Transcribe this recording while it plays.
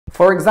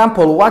For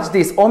example, watch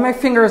this. All my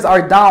fingers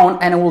are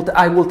down and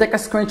I will take a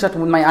screenshot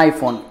with my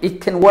iPhone. It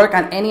can work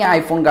on any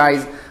iPhone,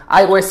 guys.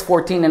 iOS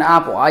 14 and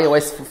Apple,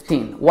 iOS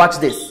 15. Watch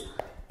this.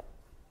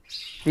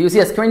 Do you see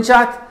a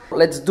screenshot?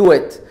 Let's do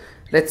it.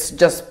 Let's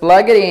just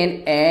plug it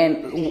in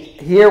and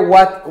hear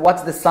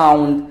what's the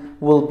sound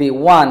will be.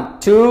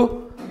 1,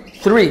 2,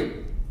 3.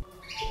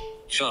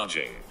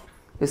 Charging.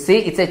 You see,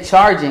 it's a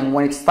charging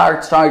when it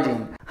starts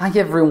charging. Hi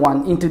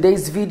everyone, in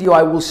today's video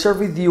I will share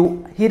with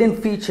you hidden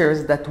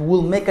features that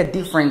will make a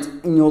difference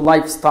in your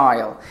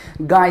lifestyle.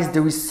 Guys,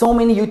 there is so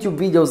many YouTube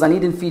videos on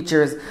hidden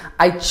features.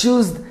 I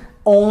choose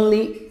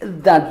only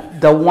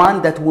the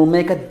one that will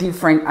make a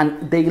difference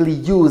on daily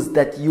use,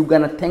 that you're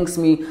gonna thank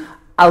me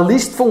at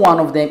least for one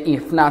of them,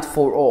 if not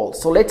for all.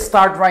 So let's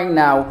start right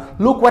now.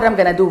 Look what I'm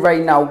gonna do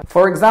right now.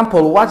 For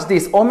example, watch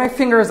this. All my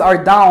fingers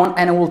are down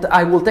and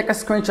I will take a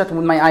screenshot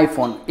with my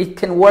iPhone. It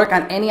can work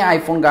on any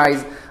iPhone,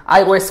 guys.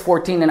 iOS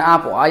 14 and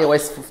Apple,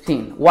 iOS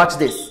 15. Watch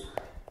this.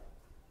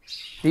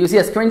 Do you see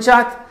a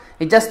screenshot?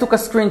 It just took a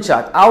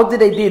screenshot. How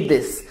did I did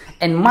this?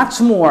 And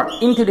much more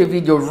into the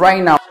video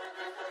right now.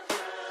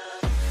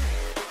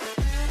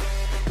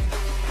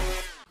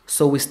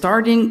 So we're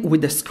starting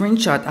with the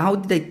screenshot. How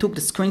did I took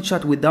the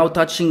screenshot without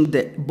touching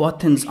the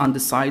buttons on the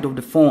side of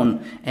the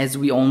phone? As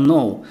we all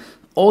know,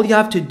 all you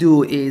have to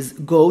do is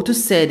go to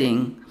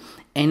setting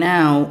and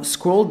now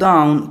scroll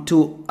down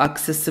to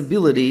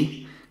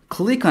accessibility,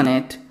 click on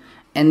it,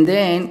 and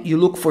then you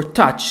look for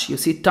touch. You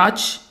see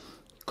touch,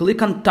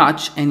 click on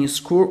touch and you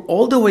scroll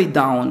all the way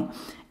down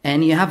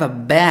and you have a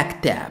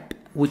back tap,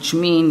 which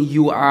means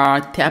you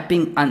are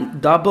tapping on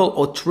double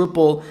or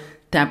triple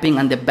tapping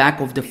on the back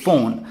of the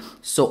phone.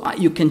 So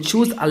you can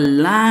choose a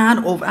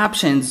lot of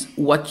options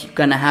what's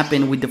gonna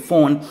happen with the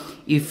phone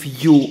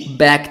if you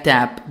back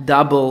tap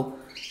double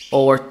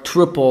or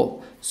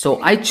triple. So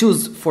I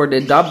choose for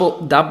the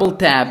double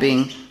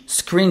tapping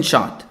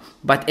screenshot.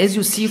 But as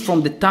you see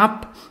from the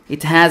top,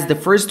 it has the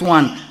first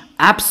one,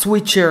 app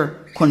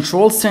switcher,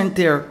 control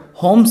center,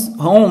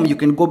 home, you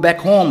can go back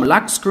home,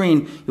 lock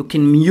screen, you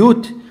can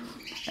mute,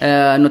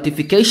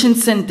 notification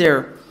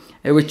center,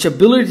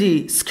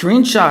 reachability,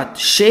 screenshot,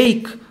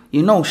 shake.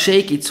 You know,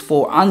 shake, it's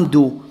for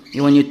undo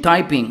when you're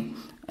typing.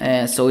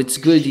 So it's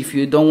good if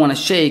you don't want to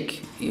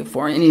shake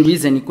for any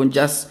reason. You can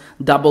just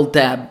double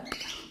tap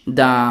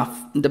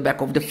the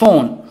back of the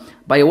phone.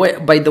 By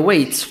the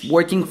way, it's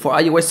working for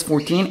iOS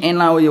 14 and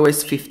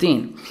iOS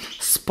 15.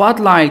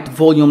 Spotlight,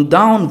 volume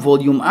down,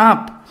 volume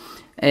up.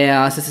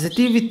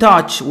 Sensitivity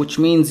touch, which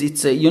means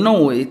it's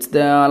it's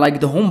the like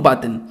the home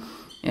button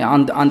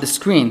on the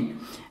screen.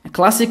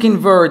 Classic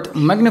invert,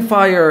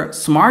 magnifier,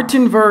 smart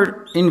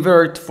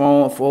invert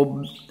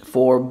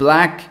for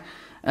black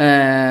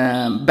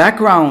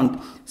background,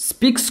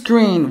 speak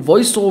screen,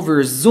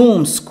 voiceover,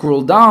 zoom,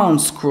 scroll down,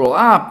 scroll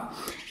up,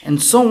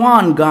 and so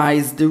on.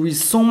 Guys, there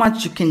is so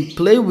much you can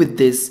play with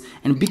this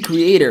and be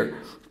creative.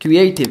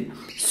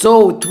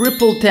 So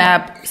triple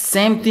tap,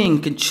 same thing,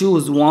 you can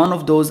choose one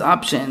of those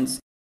options.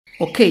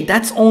 Okay,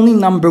 that's only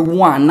number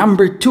one.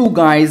 Number two,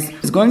 guys,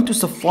 is going to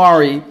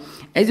Safari.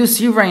 As you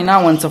see right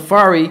now on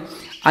Safari,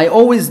 I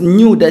always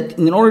knew that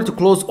in order to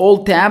close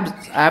all tabs,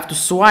 I have to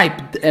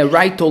swipe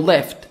right or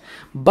left.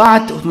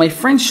 But my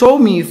friend showed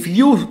me if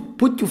you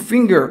put your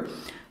finger,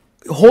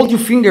 hold your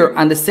finger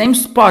on the same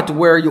spot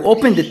where you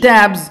open the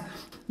tabs,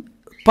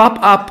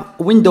 pop-up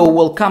window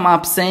will come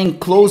up saying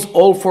close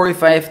all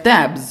 45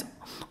 tabs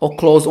or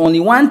close only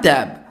one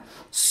tab.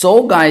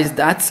 So guys,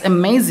 that's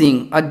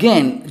amazing.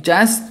 Again,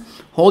 just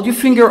hold your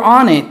finger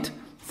on it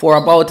for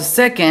about a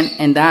second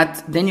and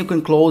then you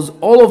can close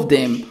all of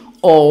them,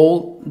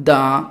 all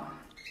the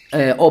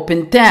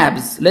open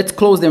tabs. Let's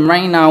close them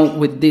right now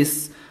with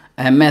this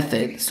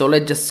method. So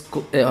let's just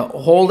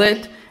hold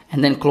it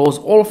and then close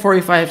all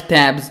 45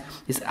 tabs.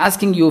 It's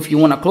asking you if you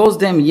want to close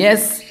them,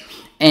 yes.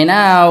 And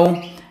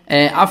now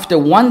after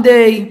 1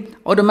 day,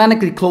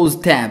 automatically close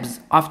tabs.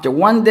 After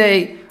 1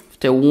 day,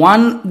 after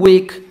 1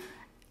 week,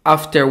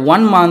 after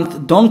 1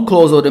 month, don't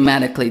close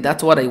automatically.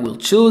 That's what I will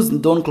choose.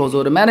 Don't close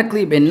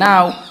automatically. But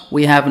now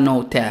we have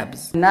no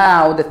tabs.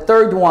 Now the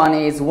third one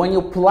is when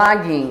you're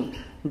plugging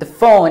the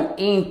phone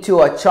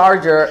into a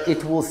charger,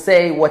 it will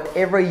say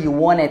whatever you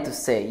want it to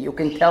say. You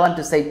can tell it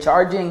to say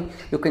charging.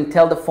 You can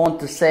tell the phone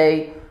to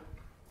say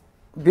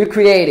be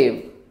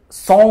creative,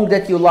 song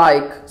that you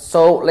like.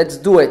 So let's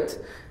do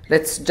it.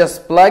 Let's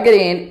just plug it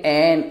in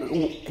and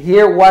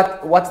hear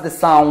what's the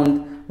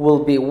sound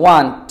will be.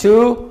 1,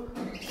 2,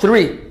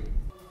 3.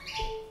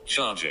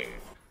 Charging.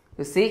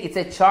 You see, it's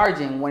a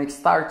charging when it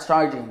starts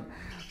charging.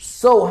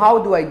 So how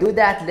do I do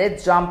that?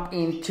 Let's jump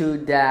into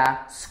the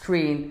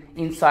screen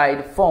inside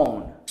the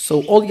phone.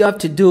 So all you have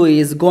to do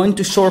is go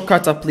into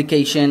shortcuts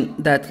application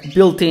that's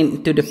built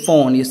into the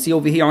phone. You see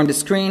over here on the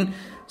screen,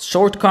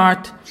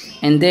 shortcut,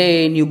 and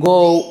then you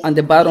go on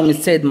the bottom.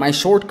 It said my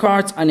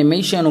shortcuts,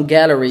 animation or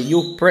gallery.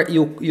 You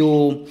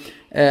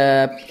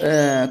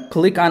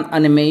click on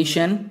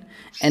animation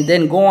and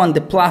then go on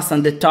the plus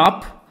on the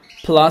top,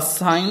 plus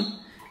sign,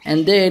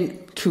 and then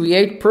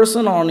create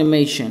personal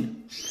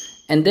animation.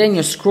 And then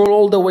you scroll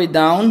all the way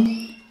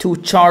down to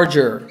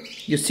charger.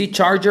 You see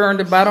charger on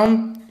the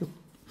bottom?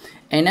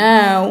 And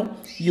now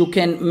you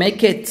can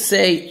make it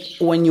say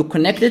when you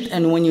connect it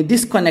and when you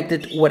disconnect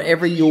it,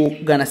 whatever you're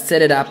gonna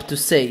set it up to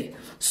say.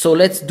 So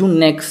let's do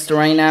next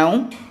right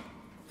now.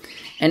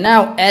 And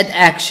now add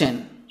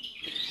action.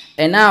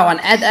 And now on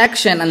add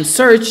action and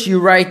search, you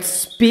write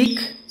speak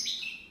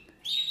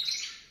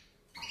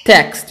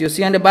text. You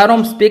see on the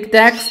bottom, speak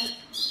text.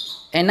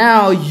 And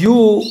now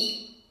you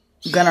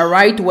gonna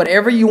write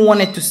whatever you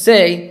want it to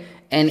say,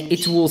 and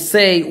it will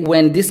say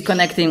when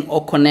disconnecting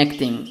or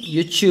connecting.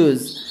 You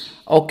choose.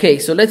 Okay,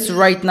 so let's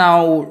right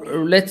now,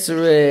 let's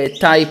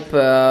type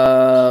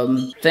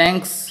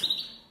thanks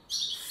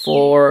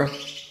for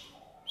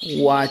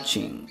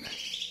watching.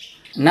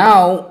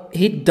 Now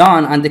hit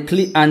done on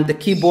the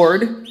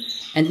keyboard,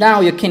 and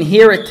now you can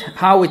hear it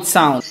how it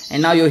sounds.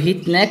 And now you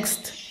hit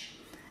next,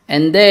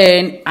 and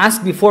then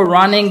ask before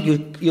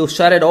running. You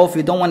shut it off.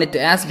 You don't want it to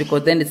ask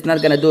because then it's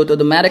not gonna do it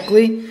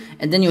automatically.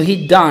 And then you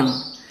hit done.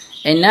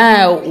 And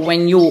now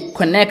when you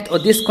connect or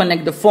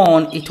disconnect the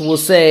phone, it will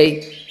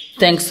say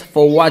thanks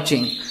for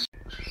watching.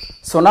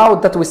 So now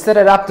that we set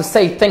it up to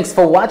say thanks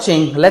for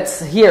watching,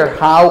 let's hear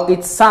how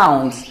it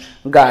sounds,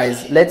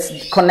 guys.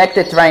 Let's connect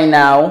it right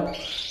now.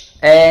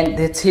 And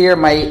it's here,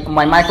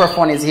 my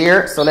microphone is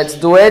here, so let's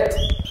do it.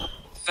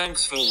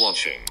 Thanks for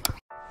watching.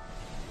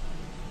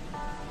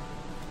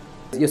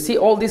 You see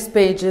all these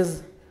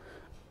pages,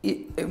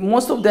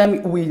 most of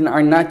them we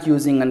are not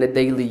using on the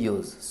daily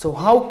use. So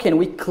how can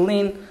we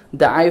clean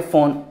the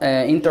iPhone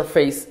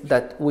interface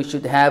that we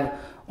should have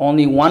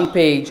only one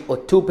page or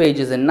two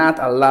pages and not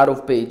a lot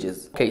of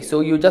pages? Okay, so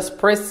you just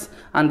press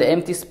on the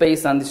empty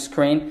space on the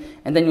screen,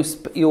 and then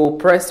you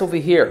press over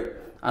here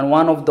on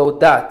one of those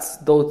dots,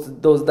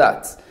 those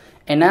dots.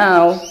 And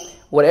now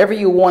whatever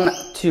you want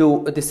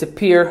to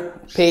disappear,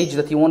 page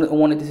that you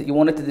want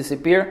it to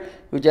disappear,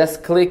 you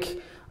just click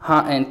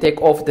and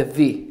take off the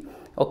V.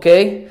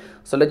 Okay,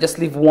 so let's just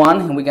leave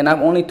one, and we're gonna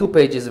have only two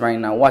pages right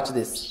now. Watch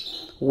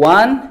this.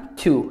 1,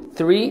 2,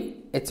 3.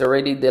 It's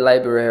already the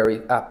library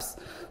apps.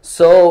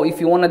 So if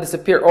you want to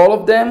disappear all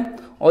of them,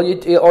 all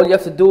you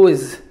have to do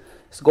is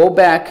go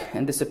back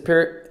and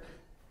disappear.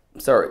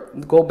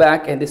 Go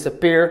back and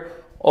disappear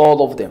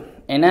all of them.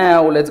 And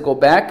now let's go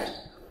back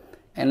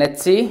and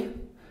let's see.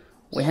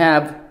 We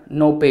have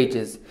no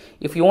pages.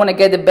 If you want to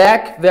get it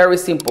back, very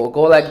simple.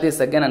 Go like this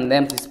again on the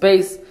empty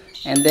space,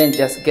 and then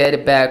just get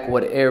it back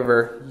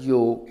whatever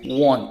you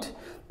want.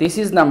 This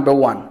is number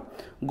one.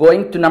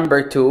 Going to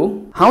number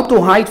two, how to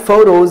hide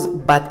photos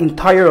but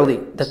entirely,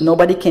 that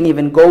nobody can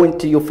even go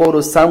into your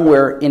photos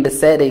somewhere in the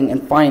setting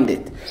and find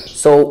it.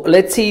 So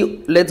let's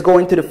go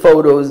into the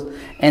photos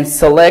and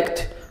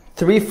select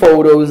 3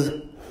 photos.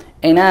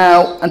 And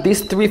now on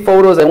these 3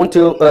 photos I want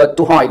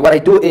to hide. What I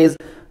do is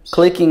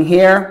clicking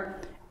here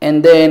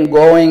and then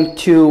going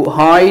to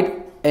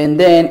hide, and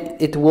then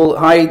it will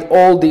hide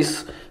all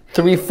these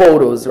 3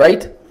 photos,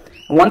 right?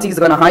 Once he's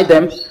gonna hide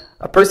them,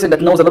 a person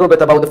that knows a little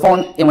bit about the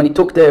phone, and when he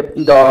took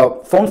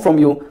the phone from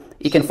you,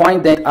 he can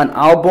find them on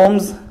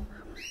albums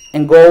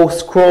and go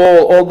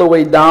scroll all the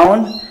way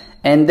down,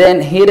 and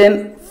then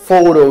hidden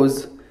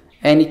photos,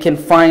 and he can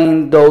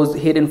find those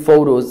hidden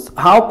photos.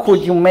 How could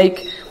you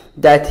make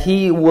that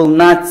he will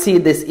not see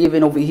this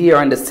even over here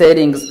on the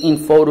settings in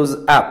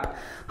Photos app?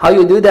 How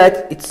you do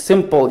that? It's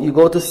simple. You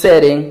go to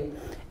setting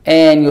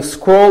and you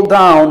scroll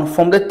down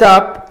from the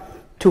top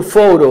to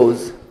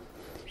photos.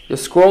 You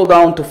scroll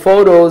down to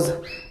photos,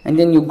 and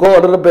then you go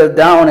a little bit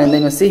down, and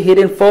then you see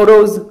hidden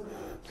photos.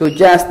 You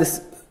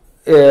just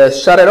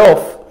shut it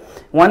off.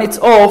 When it's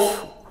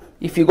off,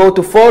 if you go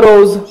to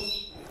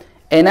photos,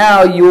 and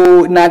now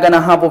you're not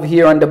gonna have over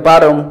here on the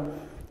bottom,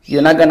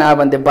 you're not gonna have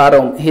on the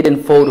bottom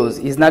hidden photos.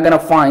 He's not gonna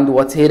find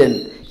what's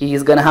hidden.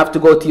 He's gonna have to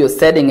go to your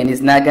setting, and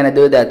he's not gonna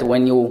do that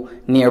when you're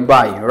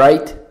nearby,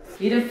 right?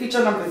 Hidden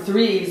feature number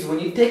 3 is when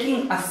you're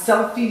taking a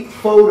selfie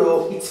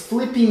photo, it's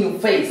flipping your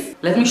face.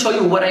 Let me show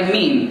you what I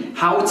mean,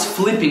 how it's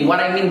flipping,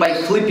 what I mean by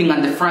flipping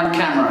on the front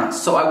camera.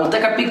 So I will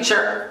take a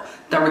picture,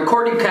 the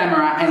recording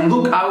camera, and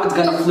look how it's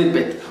gonna flip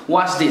it.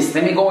 Watch this.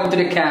 Let me go into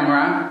the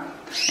camera,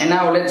 and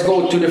now let's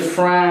go to the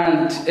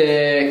front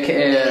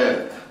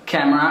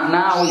camera.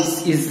 Now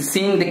it's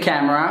seeing the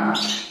camera.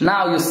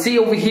 Now you see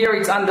over here,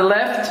 it's on the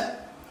left.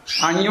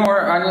 On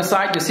your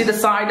side, you see the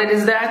side that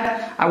is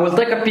that? I will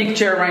take a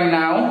picture right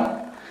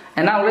now,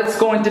 and now let's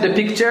go into the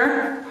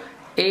picture.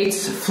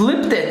 It's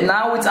flipped it.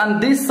 Now it's on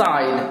this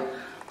side.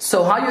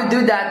 So how you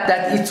do that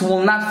it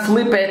will not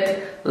flip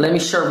it, let me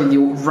share with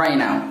you right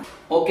now.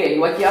 Okay,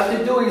 what you have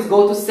to do is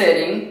go to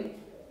setting,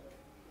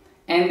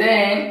 and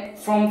then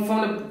from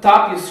the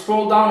top you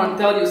scroll down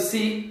until you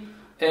see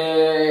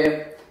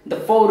the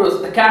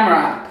photos, the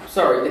camera,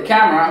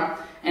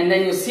 and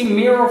then you see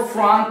mirror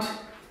front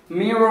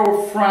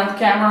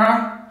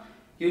camera.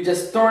 You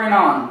just turn it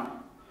on.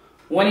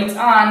 When it's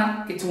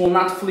on, it will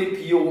not flip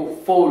your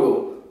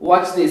photo.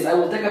 Watch this. I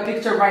will take a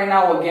picture right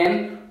now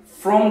again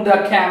from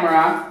the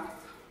camera,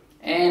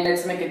 and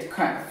let's make it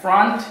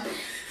front,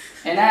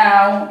 and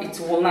now it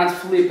will not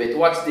flip it.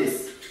 Watch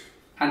this.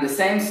 and the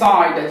same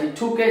side that you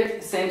took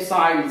it, same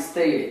side it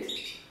stayed.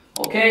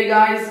 Okay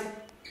guys,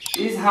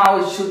 this is how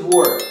it should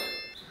work.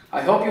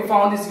 I hope you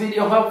found this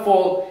video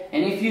helpful,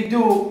 and if you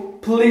do,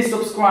 please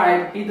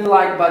subscribe, hit the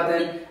like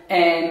button,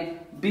 and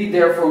be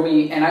there for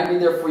me, and I'll be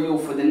there for you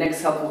for the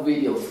next helpful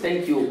videos.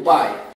 Thank you, bye.